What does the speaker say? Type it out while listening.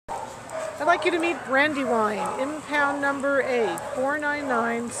I'd like you to meet Brandywine, impound number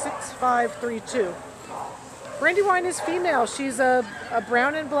A4996532. Brandywine is female. She's a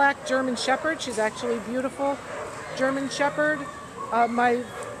brown and black German Shepherd. She's actually beautiful German Shepherd.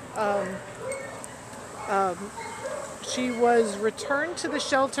 She was returned to the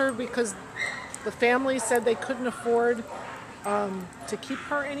shelter because the family said they couldn't afford to keep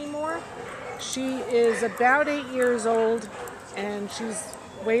her anymore. She is about 8 years old and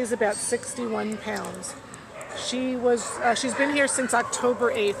weighs about 61 pounds. She's been here since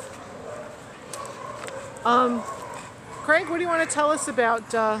October 8th. Craig, what do you want to tell us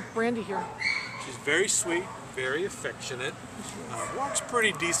about Brandy here? She's very sweet, very affectionate, walks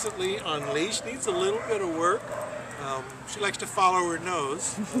pretty decently on leash, needs a little bit of work. She likes to follow her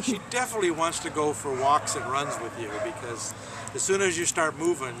nose. She definitely wants to go for walks and runs with you because as soon as you start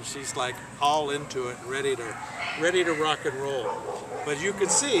moving, she's like all into it, ready to rock and roll. But you can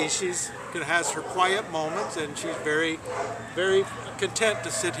see she has her quiet moments, and she's very, very content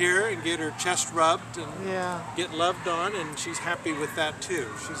to sit here and get her chest rubbed and get loved on, and she's happy with that too.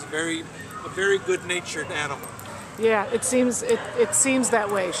 She's a very good-natured animal. Yeah, it seems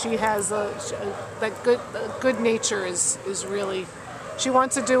that way. She has that good nature is really. She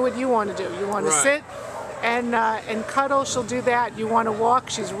wants to do what you want to do. You want to sit and cuddle. She'll do that. You want to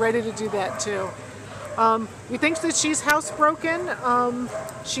walk. She's ready to do that too. We think that she's housebroken.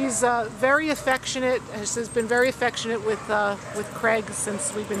 She's very affectionate. Has been very affectionate with Craig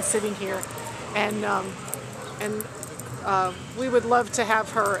since we've been sitting here, and we would love to have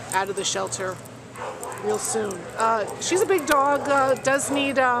her out of the shelter real soon. She's a big dog.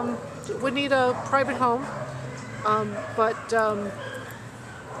 Would need a private home, but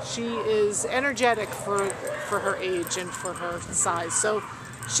she is energetic for her age and for her size. So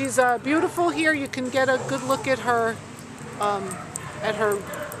she's beautiful here. You can get a good look at her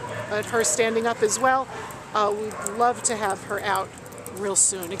standing up as well. We'd love to have her out real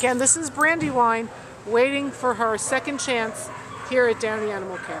soon. Again, this is Brandywine waiting for her second chance here at Downey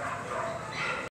Animal Care.